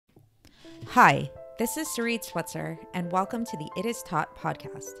Hi, this is Sarit Switzer, and welcome to the It Is Taught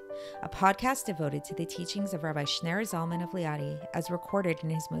podcast, a podcast devoted to the teachings of Rabbi Shneur Zalman of Liadi as recorded in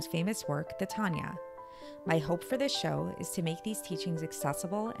his most famous work, the Tanya. My hope for this show is to make these teachings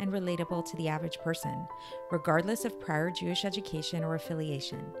accessible and relatable to the average person, regardless of prior Jewish education or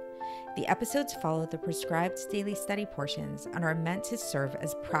affiliation. The episodes follow the prescribed daily study portions and are meant to serve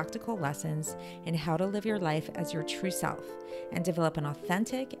as practical lessons in how to live your life as your true self and develop an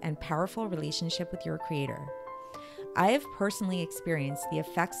authentic and powerful relationship with your Creator. I have personally experienced the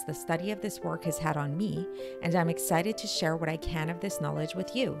effects the study of this work has had on me, and I'm excited to share what I can of this knowledge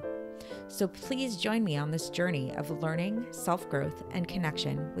with you. So please join me on this journey of learning, self-growth, and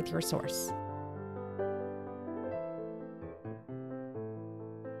connection with your source.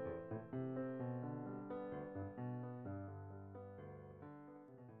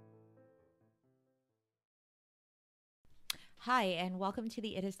 Hi, and welcome to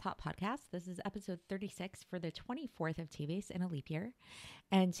the It Is Taught podcast. This is episode 36 for the 24th of Teves in a leap year.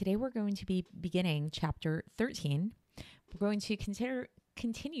 And today we're going to be beginning chapter 13. We're going to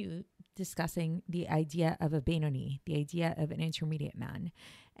continue discussing the idea of a Beinoni, the idea of an intermediate man,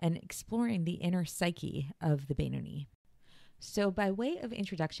 and exploring the inner psyche of the Beinoni. So by way of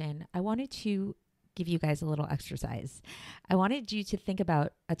introduction, I wanted to give you guys a little exercise. I wanted you to think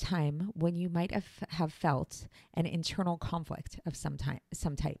about a time when you might have felt an internal conflict of some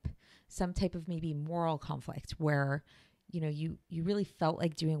type of maybe moral conflict where, you really felt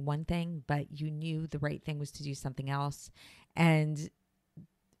like doing one thing, but you knew the right thing was to do something else. And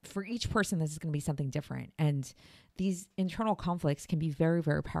for each person, this is going to be something different. And these internal conflicts can be very,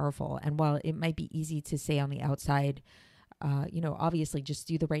 very powerful. And while it might be easy to say on the outside, obviously just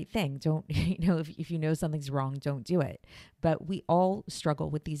do the right thing. Don't, if you know something's wrong, don't do it. But we all struggle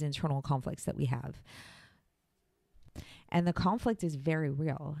with these internal conflicts that we have. And the conflict is very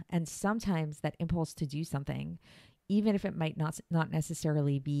real. And sometimes that impulse to do something, even if it might not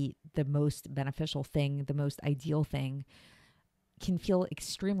necessarily be the most beneficial thing, the most ideal thing, can feel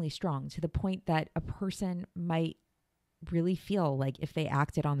extremely strong to the point that a person might really feel like if they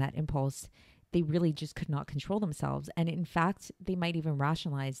acted on that impulse, they really just could not control themselves. And in fact, they might even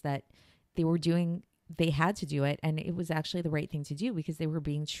rationalize that they had to do it. And it was actually the right thing to do because they were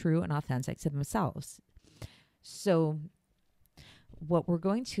being true and authentic to themselves. So what we're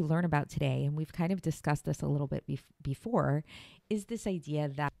going to learn about today, and we've kind of discussed this a little bit before, is this idea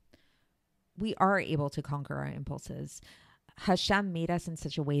that we are able to conquer our impulses. Hashem made us in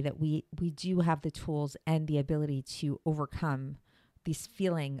such a way that we do have the tools and the ability to overcome this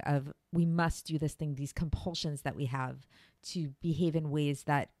feeling of we must do this thing, these compulsions that we have to behave in ways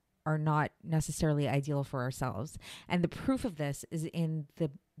that are not necessarily ideal for ourselves. And the proof of this is in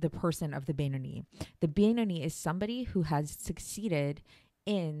the person of the Beinoni. The Beinoni is somebody who has succeeded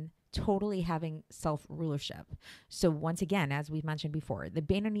in totally having self-rulership. So once again, as we've mentioned before, the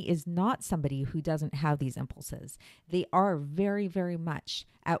Beinoni is not somebody who doesn't have these impulses. They are very, very much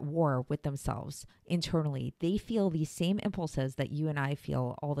at war with themselves internally. They feel these same impulses that you and I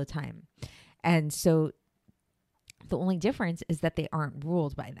feel all the time. And so the only difference is that they aren't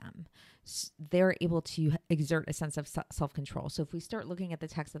ruled by them. They're able to exert a sense of self-control. So if we start looking at the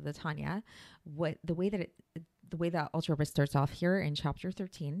text of the Tanya, the way that Alter Rebbe starts off here in chapter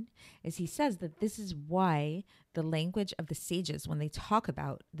 13 is he says that this is why the language of the sages, when they talk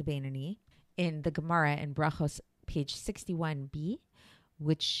about the Beinoni in the Gemara in Brachos, page 61b,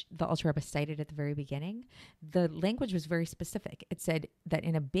 which the Alter Rebbe cited at the very beginning, the language was very specific. It said that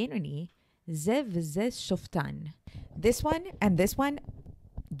in a Beinoni, Ze v'ze shoftan, this one and this one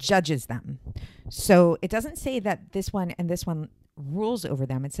judges them. So it doesn't say that this one and this one rules over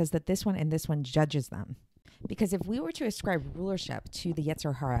them. It says that this one and this one judges them. Because if we were to ascribe rulership to the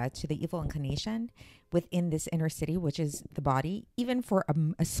Yetzer Hara, to the evil inclination within this inner city, which is the body, even for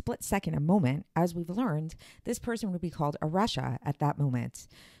a split second, a moment, as we've learned, this person would be called a Rasha at that moment.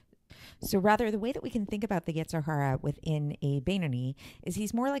 So rather, the way that we can think about the Yetzer Hara within a Beinoni is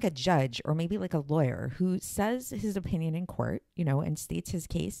he's more like a judge or maybe like a lawyer who says his opinion in court, and states his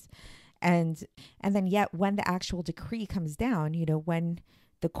case. And then yet when the actual decree comes down, when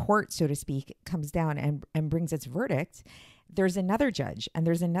the court, so to speak, comes down and brings its verdict, there's another judge and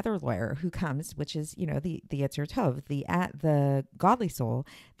there's another lawyer who comes, which is, the Yetzer Tov, the godly soul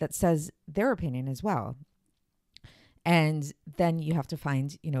that says their opinion as well. And then you have to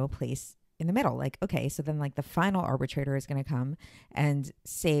find, a place in the middle. Like, okay, so then like the final arbitrator is going to come and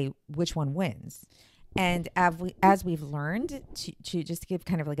say which one wins. And as we've learned, to just give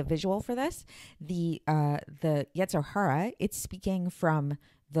kind of like a visual for this, the Yetzer Hara, it's speaking from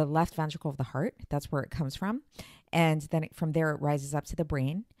the left ventricle of the heart. That's where it comes from. And then from there, it rises up to the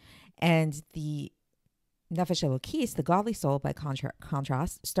brain. And the Nefesh Elokis, the godly soul, by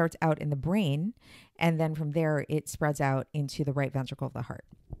contrast, starts out in the brain. And then from there, it spreads out into the right ventricle of the heart.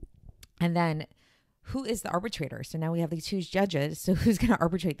 And then who is the arbitrator? So now we have these two judges. So who's going to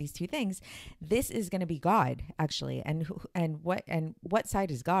arbitrate these two things? This is going to be God, actually. And what side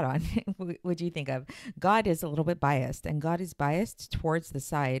is God on? What do you think of? God is a little bit biased, and God is biased towards the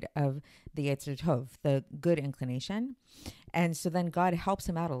side of the Exert, the good inclination. And so then God helps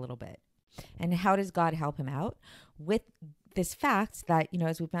him out a little bit. And how does God help him out? With this fact that,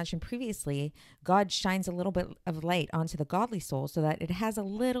 as we've mentioned previously, God shines a little bit of light onto the godly soul so that it has a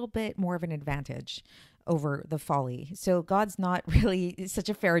little bit more of an advantage over the folly. So God's not really such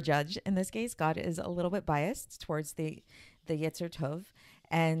a fair judge in this case. God is a little bit biased towards the Yetzer Tov,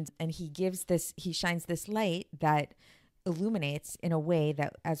 and he shines this light that illuminates in a way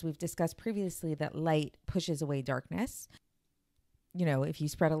that, as we've discussed previously, that light pushes away darkness. If you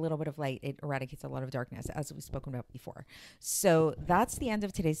spread a little bit of light, it eradicates a lot of darkness, as we've spoken about before. So that's the end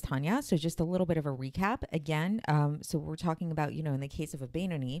of today's Tanya. So just a little bit of a recap again. So we're talking about, in the case of a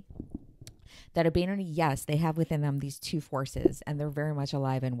Beinoni, that a Beinoni, yes, they have within them these two forces, and they're very much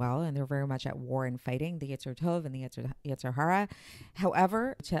alive and well, and they're very much at war and fighting, the Yetzer Tov and the Yetzer Hara.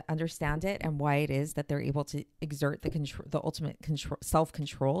 However, to understand it and why it is that they're able to exert the ultimate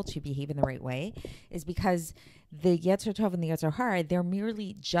self-control to behave in the right way, is because the Yetzer Tov and the Yetzer Hara, they're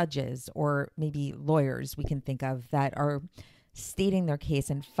merely judges, or maybe lawyers we can think of, that are stating their case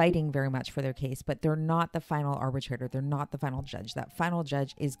and fighting very much for their case, but they're not the final arbitrator. They're not the final judge. That final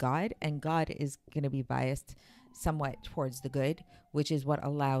judge is God, and God is going to be biased somewhat towards the good, which is what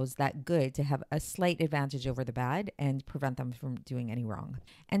allows that good to have a slight advantage over the bad and prevent them from doing any wrong.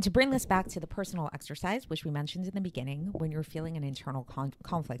 And to bring this back to the personal exercise, which we mentioned in the beginning, when you're feeling an internal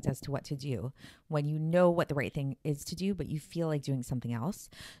conflict as to what to do, when you know what the right thing is to do, but you feel like doing something else.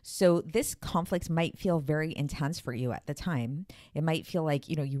 So this conflict might feel very intense for you at the time. It might feel like,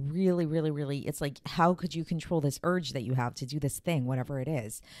 you really, really, really, it's like, how could you control this urge that you have to do this thing, whatever it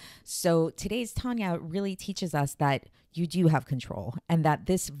is? So today's Tanya really teaches us that you do have control, and that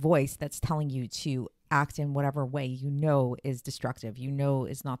this voice that's telling you to act in whatever way is destructive,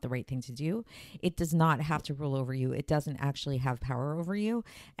 is not the right thing to do, it does not have to rule over you. It doesn't actually have power over you.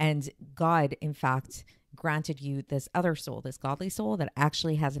 And God, in fact, granted you this other soul, this godly soul, that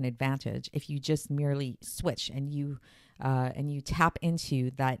actually has an advantage if you just merely switch and you tap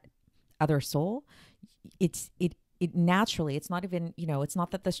into that other soul. It naturally, it's not even, it's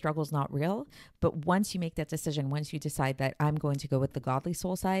not that the struggle is not real, but once you make that decision, once you decide that I'm going to go with the godly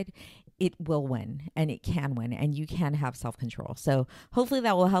soul side, it will win, and it can win, and you can have self-control. So hopefully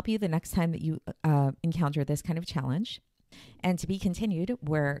that will help you the next time that you encounter this kind of challenge. And to be continued,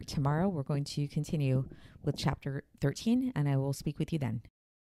 where tomorrow we're going to continue with chapter 13, and I will speak with you then.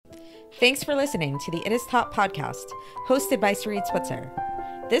 Thanks for listening to the It Is Taught podcast, hosted by Sarit Switzer.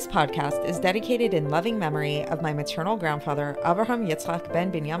 This podcast is dedicated in loving memory of my maternal grandfather, Avraham Yitzchak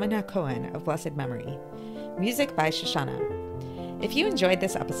ben Binyamin HaKohen of blessed memory. Music by Shoshana. If you enjoyed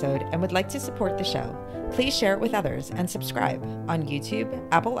this episode and would like to support the show, please share it with others and subscribe on YouTube,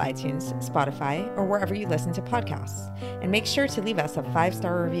 Apple iTunes, Spotify, or wherever you listen to podcasts. And make sure to leave us a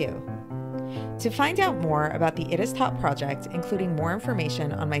 5-star review. To find out more about the It Is Taught project, including more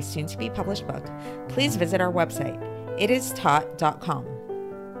information on my soon-to-be published book, please visit our website, itistaught.com.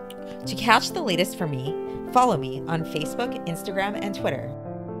 To catch the latest from me, follow me on Facebook, Instagram, and Twitter.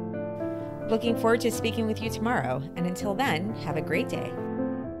 Looking forward to speaking with you tomorrow, and until then, have a great day.